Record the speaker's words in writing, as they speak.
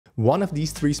One of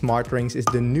these three smart rings is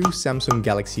the new Samsung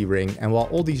Galaxy Ring, and while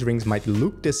all these rings might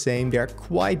look the same, they are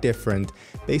quite different.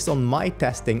 Based on my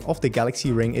testing of the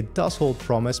Galaxy Ring, it does hold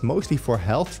promise, mostly for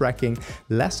health tracking,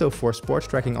 less so for sports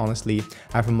tracking honestly.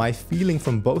 However, my feeling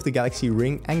from both the Galaxy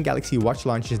Ring and Galaxy Watch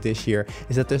launches this year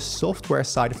is that the software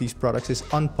side of these products is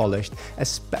unpolished,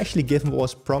 especially given what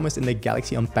was promised in the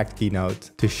Galaxy Unpacked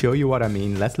keynote. To show you what I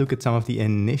mean, let's look at some of the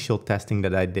initial testing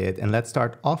that I did, and let's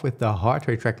start off with the heart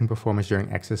rate tracking performance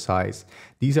during exercise.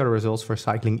 These are the results for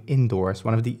cycling indoors,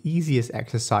 one of the easiest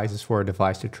exercises for a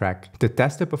device to track. To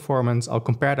test the performance, I'll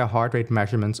compare the heart rate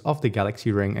measurements of the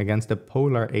Galaxy Ring against the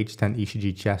Polar H10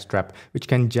 ECG chest strap, which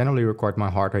can generally record my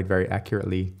heart rate very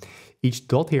accurately. Each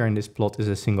dot here in this plot is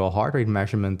a single heart rate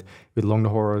measurement, with along the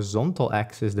horizontal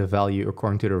axis the value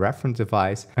according to the reference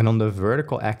device, and on the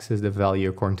vertical axis the value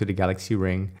according to the Galaxy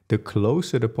Ring. The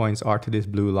closer the points are to this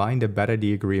blue line, the better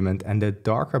the agreement, and the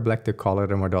darker black the color,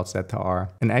 the more dots that there are.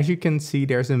 And as you can see,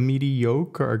 there's a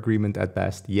mediocre agreement at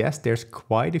best. Yes, there's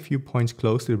quite a few points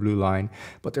close to the blue line,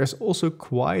 but there's also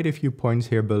quite a few points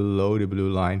here below the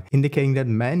blue line, indicating that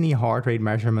many heart rate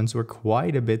measurements were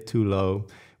quite a bit too low.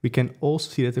 We can also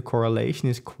see that the correlation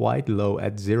is quite low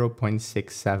at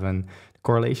 0.67.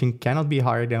 Correlation cannot be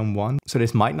higher than 1, so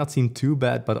this might not seem too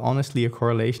bad, but honestly a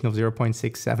correlation of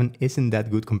 0.67 isn't that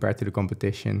good compared to the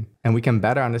competition. And we can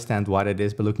better understand why that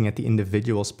is by looking at the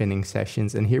individual spinning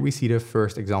sessions, and here we see the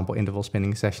first example interval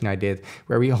spinning session I did,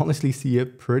 where we honestly see a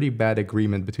pretty bad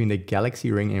agreement between the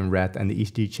Galaxy Ring in red and the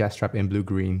ECG chest strap in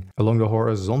blue-green. Along the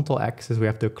horizontal axis we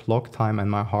have the clock time, and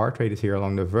my heart rate is here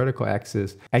along the vertical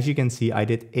axis. As you can see, I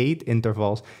did 8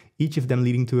 intervals, each of them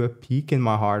leading to a peak in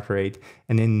my heart rate,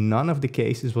 and in none of the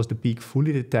cases was the peak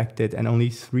fully detected, and only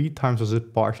 3 times was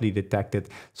it partially detected,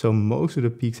 so most of the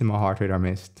peaks in my heart rate are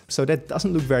missed. So that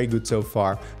doesn't look very good so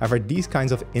far. However, these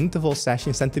kinds of interval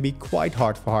sessions tend to be quite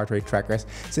hard for heart rate trackers,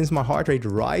 since my heart rate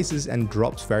rises and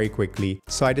drops very quickly.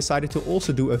 So I decided to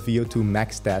also do a VO2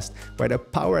 max test, where the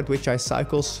power at which I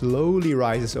cycle slowly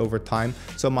rises over time,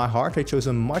 so my heart rate shows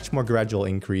a much more gradual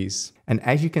increase. And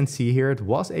as you can see here, it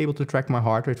was able to track my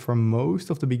heart rate for most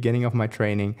of the beginning of my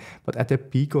training, but at the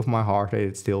peak of my heart rate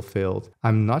it still failed.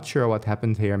 I'm not sure what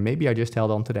happened here, maybe I just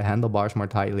held onto the handlebars more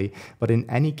tightly, but in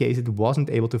any case it wasn't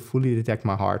able to fully detect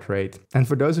my heart rate. And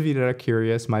for those of you that are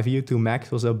curious, my VO2 max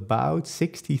was about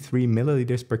 63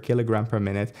 milliliters per kilogram per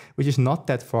minute, which is not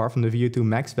that far from the VO2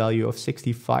 max value of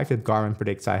 65 that Garmin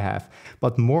predicts I have,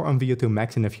 but more on VO2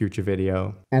 max in a future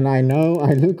video. And I know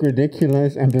I look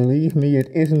ridiculous, and believe me, it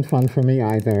isn't fun for me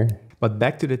either. But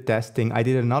back to the testing, I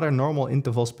did another normal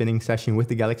interval spinning session with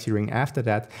the Galaxy Ring after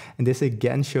that, and this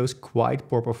again shows quite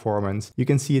poor performance. You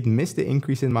can see it missed the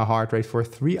increase in my heart rate for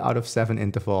 3 out of 7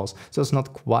 intervals, so it's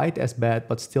not quite as bad,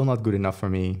 but still not good enough for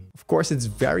me. Of course, it's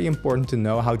very important to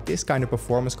know how this kind of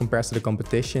performance compares to the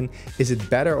competition. Is it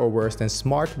better or worse than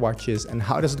smartwatches, and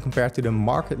how does it compare to the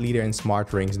market leader in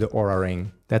smart rings, the Oura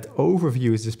Ring? That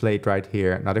overview is displayed right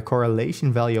here. Now the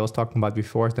correlation value I was talking about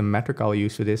before is the metric I'll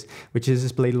use for this, which is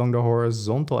displayed along the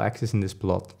horizontal axis in this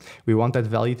plot. We want that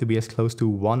value to be as close to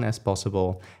 1 as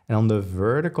possible. And on the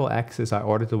vertical axis I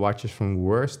ordered the watches from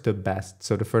worst to best.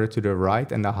 So the further to the right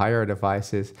and the higher a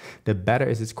device is, the better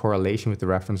is its correlation with the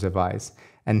reference device.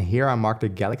 And here I marked the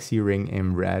Galaxy Ring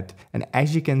in red. And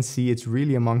as you can see, it's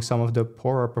really among some of the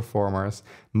poorer performers.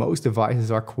 Most devices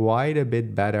are quite a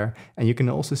bit better. And you can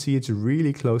also see it's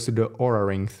really close to the Oura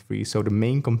Ring 3, so the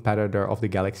main competitor of the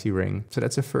Galaxy Ring. So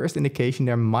that's the first indication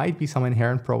there might be some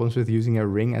inherent problems with using a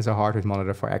ring as a heart rate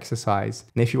monitor for exercise.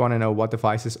 And if you want to know what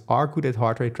devices are good at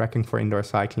heart rate tracking for indoor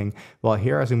cycling, well,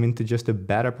 here I zoom into just the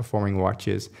better performing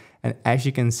watches. And as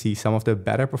you can see, some of the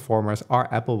better performers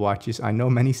are Apple Watches. I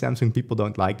know many Samsung people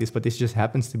don't like this, but this just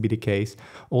happens to be the case.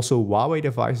 Also, Huawei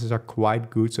devices are quite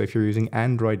good, so if you're using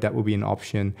Android, that would be an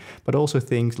option. But also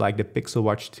things like the Pixel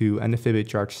Watch 2 and the Fitbit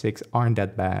Charge 6 aren't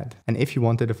that bad. And if you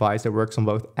want a device that works on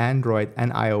both Android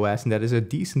and iOS, and that is a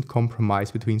decent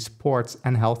compromise between sports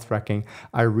and health tracking,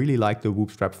 I really like the Whoop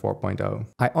Strap 4.0.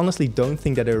 I honestly don't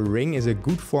think that a ring is a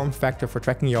good form factor for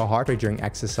tracking your heart rate during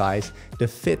exercise. The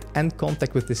fit and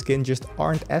contact with the skin just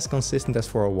aren't as consistent as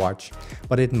for a watch.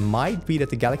 But it might be that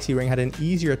the Galaxy Ring had an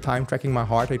easier time tracking my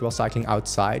heart rate while cycling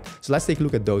outside, so let's take a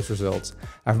look at those results.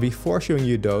 And before showing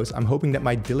you those, I'm hoping that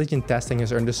my diligent testing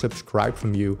has earned a subscribe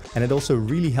from you, and it also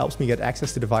really helps me get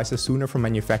access to devices sooner from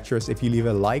manufacturers if you leave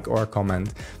a like or a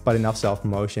comment. But enough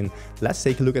self-promotion, let's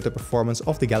take a look at the performance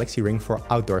of the Galaxy Ring for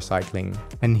outdoor cycling.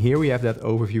 And here we have that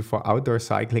overview for outdoor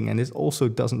cycling, and this also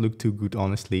doesn't look too good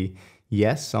honestly.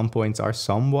 Yes, some points are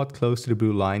somewhat close to the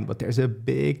blue line, but there's a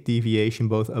big deviation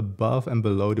both above and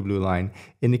below the blue line,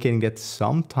 indicating that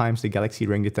sometimes the Galaxy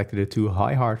Ring detected a too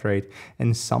high heart rate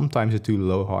and sometimes a too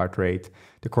low heart rate.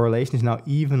 The correlation is now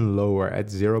even lower at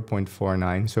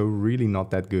 0.49, so really not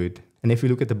that good. And if we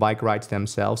look at the bike rides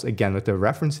themselves, again with the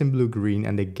reference in blue-green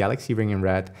and the Galaxy Ring in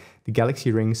red, the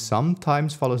Galaxy Ring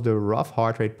sometimes follows the rough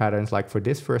heart rate patterns like for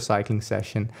this first cycling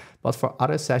session, but for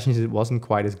other sessions it wasn't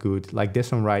quite as good, like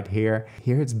this one right here.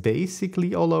 Here it's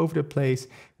basically all over the place,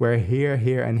 where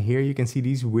here, and here you can see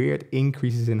these weird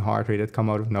increases in heart rate that come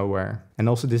out of nowhere. And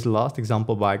also this last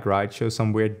example bike ride shows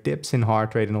some weird dips in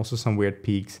heart rate and also some weird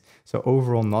peaks. So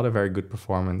overall not a very good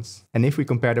performance. And if we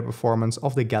compare the performance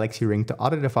of the Galaxy Ring to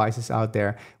other devices out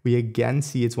there, we again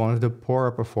see it's one of the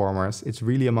poorer performers. It's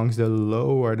really amongst the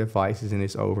lower devices in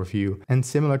this overview. And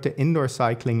similar to indoor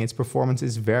cycling, its performance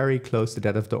is very close to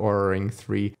that of the Oura Ring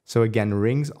 3. So again,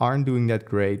 rings aren't doing that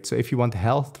great. So if you want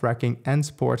health tracking and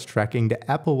sports tracking,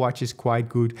 the Apple Watch is quite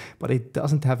good, but it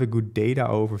doesn't have a good data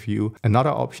overview. Another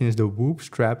option is the Whoop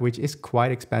strap, which is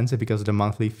quite expensive because of the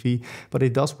monthly fee, but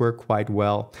it does work quite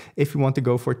well. If you want to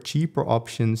go for cheaper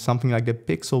options, something like the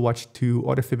Pixel Watch 2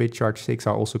 or the Fitbit Charge 6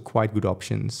 are also quite good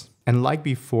options. And like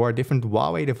before, different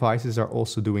Huawei devices are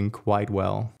also doing quite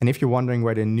well. And if you're wondering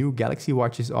where the new Galaxy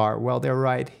Watches are, well, they're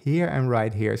right here and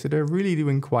right here. So they're really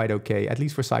doing quite okay, at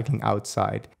least for cycling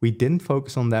outside. We didn't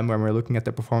focus on them when we're looking at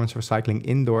the performance for cycling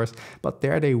indoors, but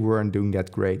there they weren't doing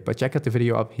that great. But check out the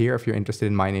video up here if you're interested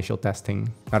in my initial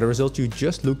testing. Now the results you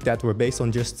just looked at were based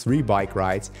on just 3 bike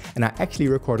rides, and I actually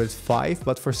recorded 5,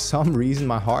 but for some reason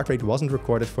my heart rate wasn't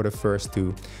recorded for the first 2.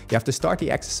 You have to start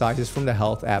the exercises from the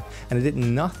health app, and it did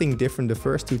nothing different the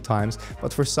first 2 times,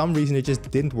 but for some reason it just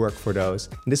didn't work for those.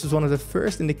 And this was one of the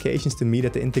first indications to me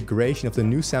that the integration of the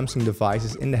new Samsung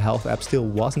devices in the health app still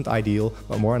wasn't ideal,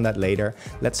 but more on that later.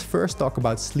 Let's first talk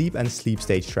about sleep and sleep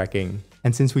stage tracking.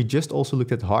 And since we just also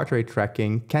looked at heart rate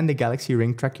tracking, can the Galaxy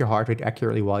Ring track your heart rate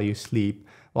accurately while you sleep?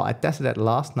 Well, I tested that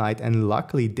last night and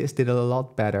luckily this did a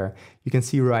lot better. You can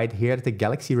see right here that the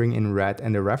Galaxy Ring in red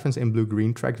and the reference in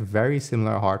blue-green tracked very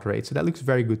similar heart rate, so that looks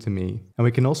very good to me. And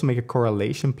we can also make a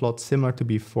correlation plot similar to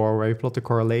before, where we plot the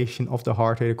correlation of the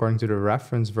heart rate according to the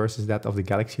reference versus that of the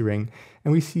Galaxy Ring,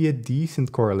 and we see a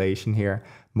decent correlation here.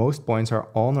 Most points are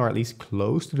on or at least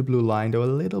close to the blue line, though a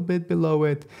little bit below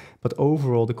it. But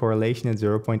overall, the correlation at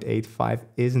 0.85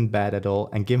 isn't bad at all.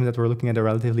 And given that we're looking at a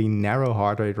relatively narrow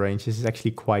heart rate range, this is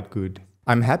actually quite good.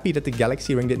 I'm happy that the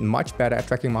Galaxy Ring did much better at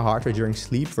tracking my heart rate during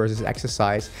sleep versus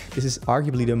exercise. This is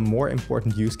arguably the more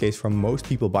important use case for most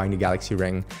people buying the Galaxy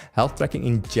Ring. Health tracking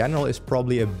in general is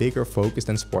probably a bigger focus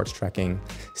than sports tracking.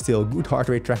 Still, good heart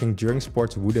rate tracking during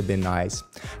sports would have been nice.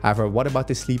 However, what about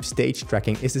the sleep stage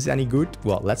tracking? Is this any good?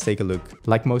 Well, let's take a look.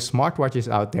 Like most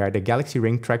smartwatches out there, the Galaxy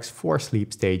Ring tracks 4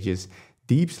 sleep stages: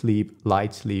 deep sleep,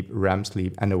 light sleep, REM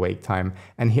sleep, and awake time.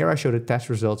 And here I show the test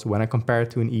results when I compare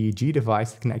it to an EEG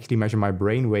device that can actually measure my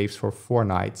brain waves for 4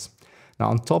 nights. Now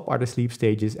on top are the sleep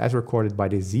stages as recorded by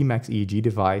the ZMax EEG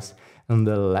device, and on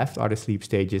the left are the sleep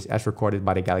stages as recorded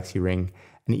by the Galaxy Ring.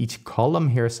 And each column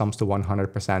here sums to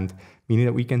 100%, meaning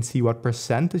that we can see what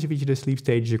percentage of each of the sleep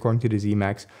stages according to the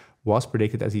ZMax was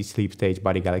predicted as each sleep stage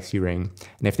by the Galaxy Ring.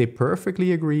 And if they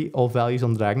perfectly agree, all values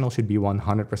on the diagonal should be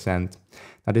 100%.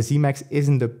 Now the ZMax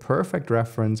isn't the perfect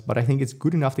reference, but I think it's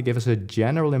good enough to give us a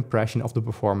general impression of the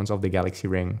performance of the Galaxy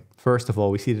Ring. First of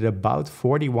all, we see that about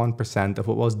 41% of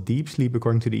what was deep sleep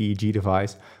according to the EEG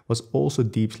device was also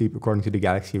deep sleep according to the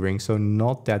Galaxy Ring, so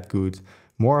not that good.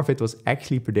 More of it was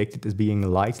actually predicted as being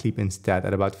light sleep instead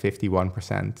at about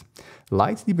 51%.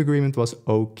 Light sleep agreement was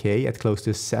okay at close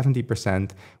to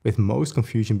 70%, with most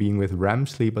confusion being with REM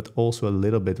sleep but also a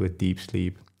little bit with deep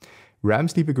sleep. REM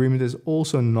sleep agreement is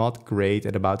also not great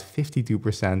at about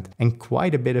 52%, and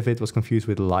quite a bit of it was confused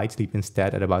with light sleep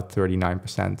instead at about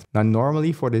 39%. Now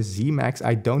normally for the ZMax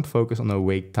I don't focus on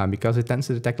awake time because it tends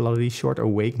to detect a lot of these short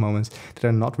awake moments that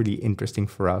are not really interesting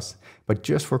for us. But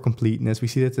just for completeness, we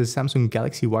see that the Samsung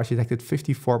Galaxy Watch detected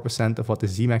 54% of what the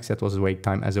ZMax said was awake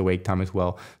time as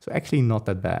well, so actually not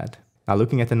that bad. Now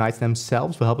looking at the nights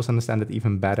themselves will help us understand it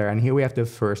even better, and here we have the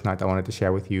first night I wanted to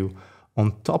share with you.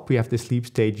 On top we have the sleep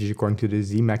stages according to the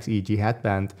ZMax EEG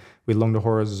headband, with along the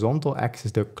horizontal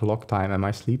axis the clock time and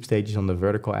my sleep stages on the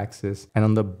vertical axis. And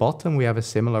on the bottom we have a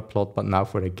similar plot but now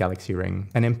for the Galaxy Ring.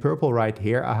 And in purple right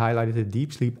here I highlighted the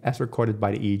deep sleep as recorded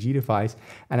by the EEG device,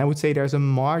 and I would say there's a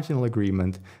marginal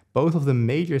agreement. Both of the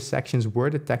major sections were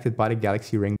detected by the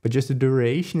Galaxy Ring, but just the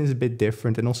duration is a bit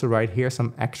different, and also right here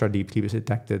some extra deep sleep is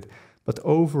detected. But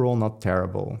overall not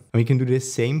terrible. And we can do the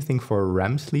same thing for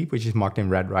REM sleep, which is marked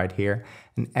in red right here.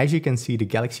 And as you can see, the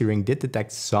Galaxy Ring did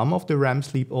detect some of the REM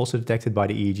sleep also detected by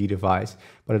the EEG device,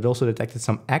 but it also detected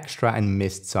some extra and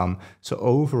missed some. So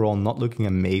overall, not looking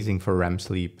amazing for REM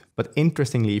sleep. But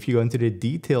interestingly, if you go into the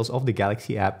details of the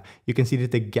Galaxy app, you can see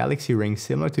that the Galaxy Ring,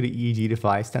 similar to the EEG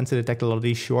device, tends to detect a lot of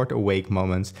these short awake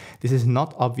moments. This is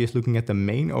not obvious looking at the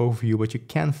main overview, but you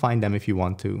can find them if you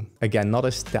want to. Again, not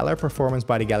a stellar performance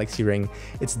by the Galaxy Ring.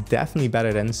 It's definitely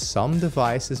better than some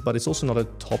devices, but it's also not a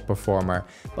top performer.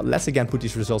 But let's again put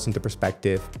these results into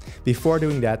perspective. Before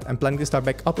doing that, I'm planning to start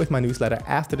back up with my newsletter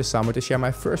after the summer to share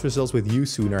my first results with you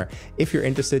sooner. If you're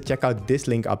interested, check out this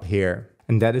link up here.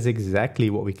 And that is exactly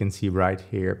what we can see right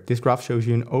here. This graph shows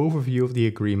you an overview of the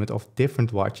agreement of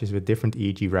different watches with different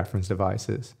EEG reference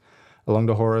devices. Along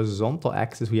the horizontal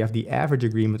axis, we have the average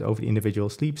agreement over the individual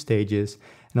sleep stages.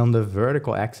 And on the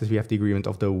vertical axis, we have the agreement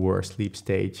of the worst sleep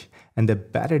stage. And the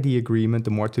better the agreement,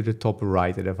 the more to the top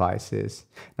right the device is.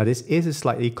 Now, this is a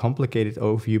slightly complicated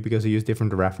overview because we use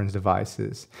different reference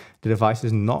devices. The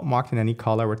devices not marked in any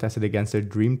color were tested against the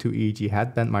Dream 2 EEG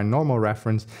headband, my normal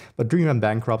reference, but Dream went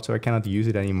bankrupt, so I cannot use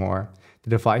it anymore. The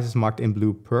devices marked in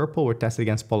blue-purple were tested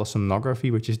against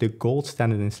polysomnography, which is the gold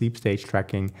standard in sleep stage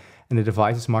tracking. And the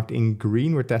devices marked in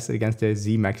green were tested against the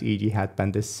Z-Max EEG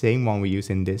headband, the same one we use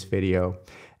in this video.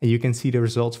 And you can see the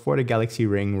results for the Galaxy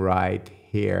Ring right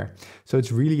here. So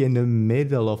it's really in the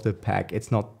middle of the pack.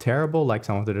 It's not terrible like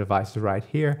some of the devices right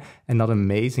here, and not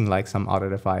amazing like some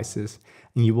other devices.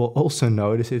 And you will also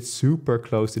notice it's super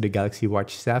close to the Galaxy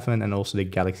Watch 7 and also the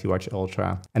Galaxy Watch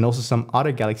Ultra. And also some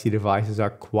other Galaxy devices are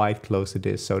quite close to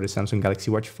this. So the Samsung Galaxy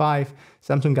Watch 5,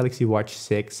 Samsung Galaxy Watch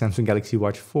 6, Samsung Galaxy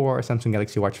Watch 4, Samsung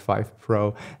Galaxy Watch 5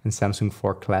 Pro, and Samsung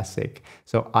 4 Classic.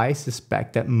 So I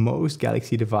suspect that most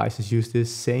Galaxy devices use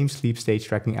this same sleep stage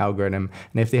tracking algorithm.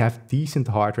 And if they have decent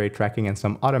heart rate tracking and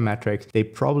some other metrics, they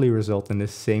probably result in the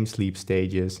same sleep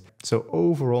stages. So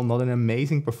overall, not an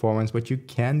amazing performance, but you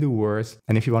can do worse.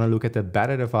 And if you want to look at the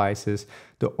better devices,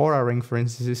 the Oura Ring, for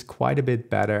instance, is quite a bit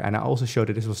better. And I also showed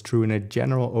that this was true in a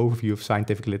general overview of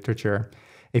scientific literature.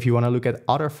 If you want to look at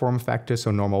other form factors,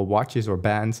 so normal watches or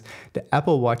bands, the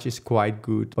Apple Watch is quite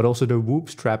good, but also the Whoop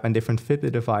strap and different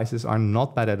Fitbit devices are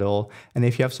not bad at all. And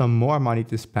if you have some more money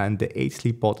to spend, the 8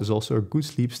 Sleep Pod is also a good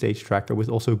sleep stage tracker with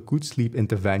also good sleep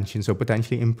intervention, so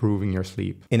potentially improving your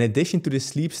sleep. In addition to the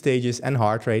sleep stages and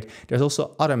heart rate, there's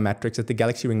also other metrics that the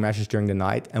Galaxy Ring measures during the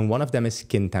night, and one of them is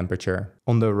skin temperature.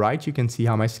 On the right, you can see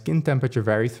how my skin temperature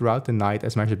varies throughout the night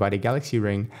as measured by the Galaxy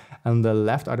Ring, and on the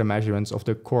left are the measurements of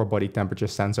the core body temperature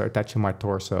sensor attached to my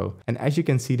torso. And as you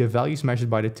can see, the values measured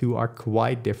by the two are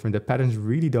quite different. The patterns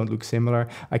really don't look similar.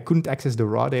 I couldn't access the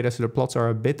raw data, so the plots are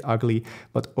a bit ugly,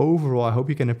 but overall, I hope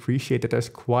you can appreciate that there's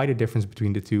quite a difference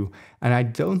between the two. And I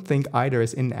don't think either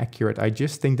is inaccurate. I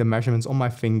just think the measurements on my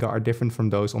finger are different from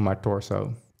those on my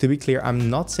torso. To be clear, I'm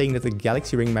not saying that the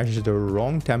Galaxy Ring measures the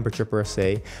wrong temperature per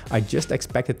se. I just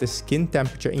expect that the skin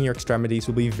temperature in your extremities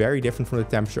will be very different from the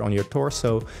temperature on your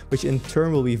torso, which in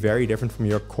turn will be very different from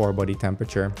your core body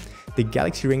temperature. The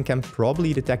Galaxy Ring can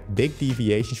probably detect big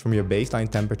deviations from your baseline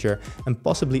temperature and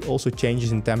possibly also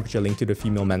changes in temperature linked to the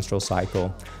female menstrual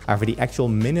cycle. However, the actual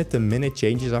minute-to-minute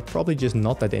changes are probably just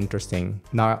not that interesting.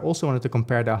 Now, I also wanted to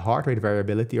compare the heart rate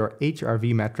variability or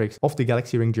HRV metrics of the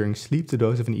Galaxy Ring during sleep to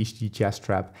those of an ECG chest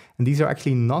strap. And these are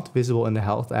actually not visible in the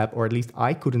health app, or at least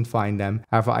I couldn't find them.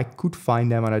 However, I could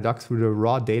find them when I dug through the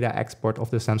raw data export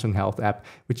of the Samsung Health app,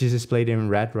 which is displayed in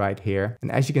red right here. And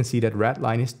as you can see, that red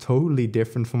line is totally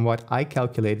different from what I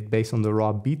calculated based on the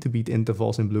raw beat-to-beat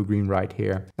intervals in blue-green right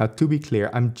here. Now, to be clear,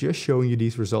 I'm just showing you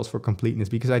these results for completeness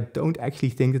because I don't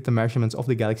actually think that the measurements of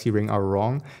the Galaxy Ring are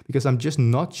wrong, because I'm just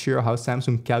not sure how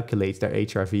Samsung calculates their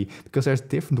HRV, because there's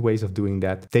different ways of doing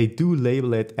that. They do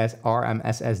label it as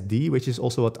RMSSD, which is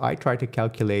also what I try to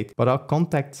calculate, but I'll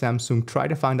contact Samsung, try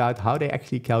to find out how they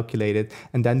actually calculate it,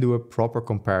 and then do a proper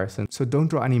comparison. So don't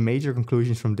draw any major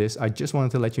conclusions from this. I just wanted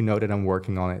to let you know that I'm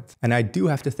working on it. And I do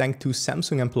have to thank 2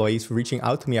 Samsung employees for reaching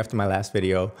out to me after my last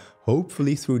video.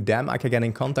 Hopefully through them I can get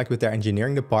in contact with their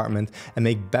engineering department and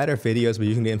make better videos by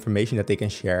using the information that they can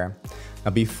share. Now,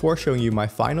 before showing you my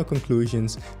final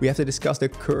conclusions, we have to discuss the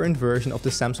current version of the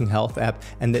Samsung Health app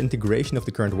and the integration of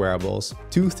the current wearables.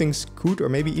 2 things could or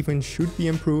maybe even should be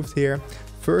improved here.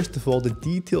 First of all, the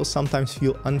details sometimes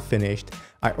feel unfinished.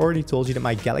 I already told you that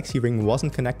my Galaxy Ring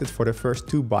wasn't connected for the first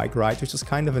 2 bike rides, which was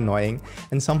kind of annoying,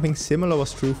 and something similar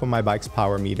was true for my bike's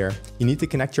power meter. You need to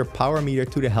connect your power meter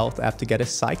to the Health app to get a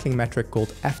cycling metric called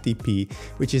FTP,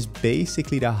 which is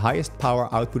basically the highest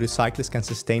power output a cyclist can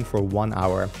sustain for 1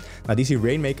 hour. Now, DC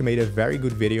Rainmaker made a very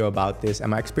good video about this, and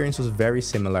my experience was very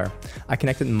similar. I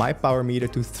connected my power meter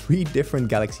to 3 different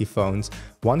Galaxy phones.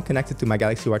 One connected to my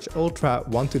Galaxy Watch Ultra,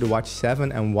 one to the Watch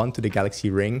 7 and one to the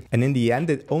Galaxy Ring. And in the end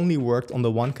it only worked on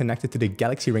the one connected to the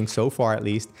Galaxy Ring so far at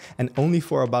least, and only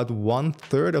for about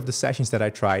 1/3 of the sessions that I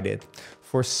tried it.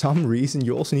 For some reason,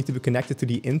 you also need to be connected to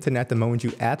the internet the moment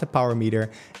you add the power meter,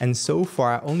 and so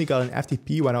far I only got an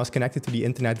FTP when I was connected to the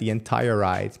internet the entire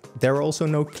ride. There were also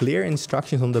no clear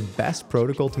instructions on the best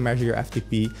protocol to measure your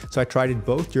FTP, so I tried it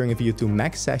both during a VO2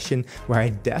 max session where I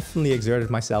definitely exerted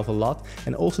myself a lot,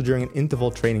 and also during an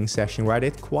interval training session where I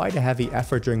did quite a heavy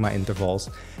effort during my intervals.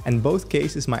 And in both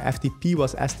cases my FTP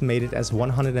was estimated as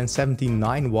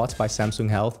 179 watts by Samsung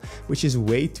Health, which is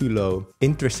way too low.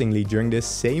 Interestingly, during this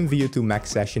same VO2 max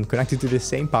session connected to the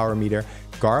same power meter,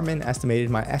 Garmin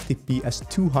estimated my FTP as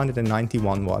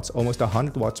 291 watts, almost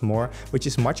 100 watts more, which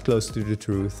is much closer to the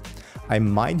truth. I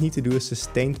might need to do a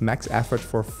sustained max effort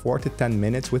for 4 to 10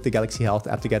 minutes with the Galaxy Health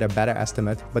app to get a better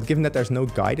estimate, but given that there's no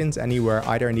guidance anywhere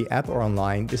either in the app or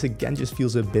online, this again just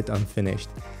feels a bit unfinished.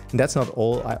 And that's not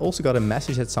all, I also got a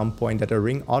message at some point that the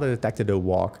ring auto-detected a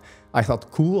walk. I thought,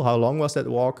 cool, how long was that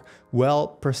walk?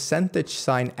 Well,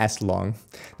 %S long.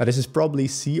 Now this is probably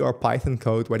C or Python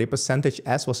code where the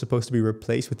 %S was supposed to be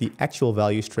replaced with the actual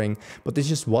value string, but this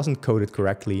just wasn't coded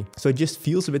correctly. So it just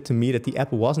feels a bit to me that the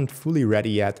app wasn't fully ready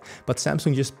yet, but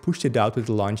Samsung just pushed it out with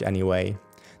the launch anyway.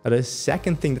 Now the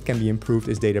second thing that can be improved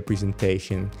is data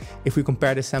presentation. If we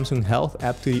compare the Samsung Health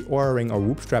app to the Oura Ring or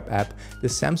Whoop strap app, the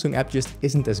Samsung app just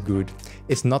isn't as good.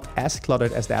 It's not as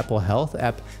cluttered as the Apple Health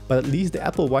app, but at least the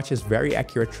Apple Watch has very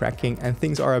accurate tracking, and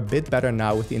things are a bit better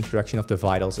now with the introduction of the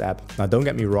Vitals app. Now don't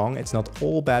get me wrong, it's not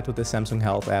all bad with the Samsung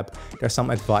Health app. There's some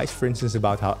advice, for instance,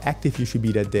 about how active you should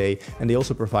be that day, and they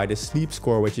also provide a sleep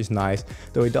score, which is nice,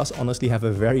 though it does honestly have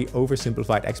a very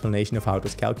oversimplified explanation of how it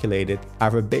was calculated.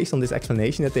 However, based on this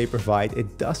explanation they provide,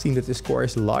 it does seem that the score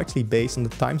is largely based on the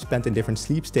time spent in different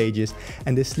sleep stages,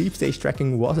 and the sleep stage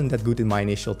tracking wasn't that good in my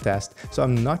initial test, so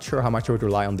I'm not sure how much I would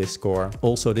rely on this score.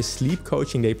 Also, the sleep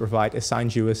coaching they provide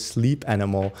assigns you a sleep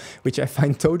animal, which I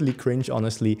find totally cringe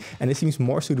honestly, and it seems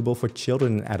more suitable for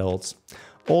children than adults.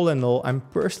 All in all, I'm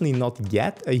personally not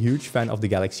yet a huge fan of the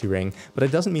Galaxy Ring, but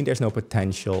it doesn't mean there's no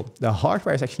potential. The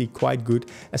hardware is actually quite good,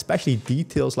 especially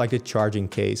details like the charging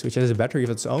case, which has a battery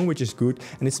of its own, which is good,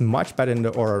 and it's much better than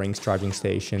the Oura Ring's charging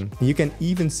station. You can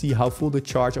even see how full the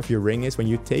charge of your ring is when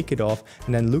you take it off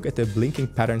and then look at the blinking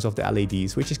patterns of the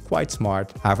LEDs, which is quite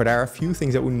smart. However, there are a few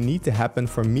things that would need to happen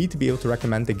for me to be able to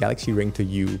recommend the Galaxy Ring to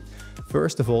you.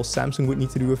 First of all, Samsung would need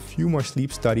to do a few more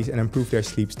sleep studies and improve their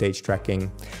sleep stage tracking.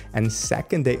 And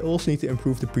second, they also need to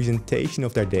improve the presentation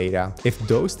of their data. If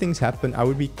those things happen, I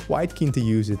would be quite keen to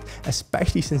use it,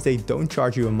 especially since they don't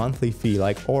charge you a monthly fee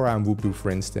like Oura and Whoop do,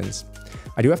 for instance.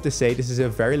 I do have to say this is a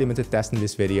very limited test in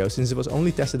this video, since it was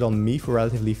only tested on me for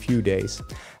relatively few days.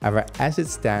 However, as it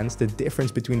stands, the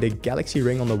difference between the Galaxy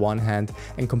Ring on the one hand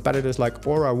and competitors like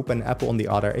Oura, Whoop and Apple on the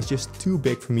other is just too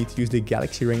big for me to use the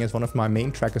Galaxy Ring as one of my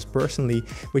main trackers personally,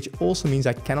 which also means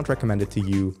I cannot recommend it to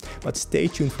you. But stay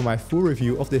tuned for my full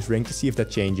review of this ring to see if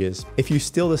that changes. If you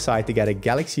still decide to get a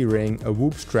Galaxy Ring, a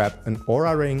Whoop strap, an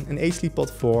Oura Ring, an HDPod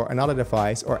 4, another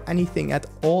device, or anything at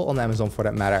all on Amazon for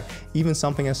that matter, even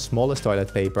something as small as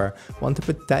toilet paper, want to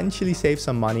potentially save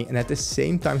some money and at the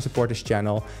same time support this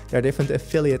channel, there are different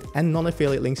affiliate and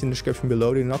non-affiliate links in the description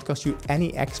below. They do not cost you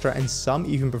any extra, and some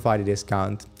even provide a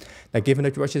discount. Now, given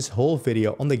that you watched this whole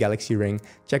video on the Galaxy Ring,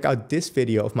 check out this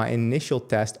video of my initial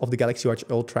test of the Galaxy Watch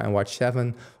Ultra and Watch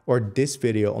 7, or this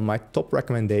video on my top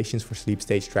recommendations for sleep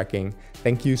stage tracking.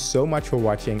 Thank you so much for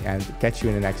watching, and catch you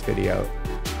in the next video.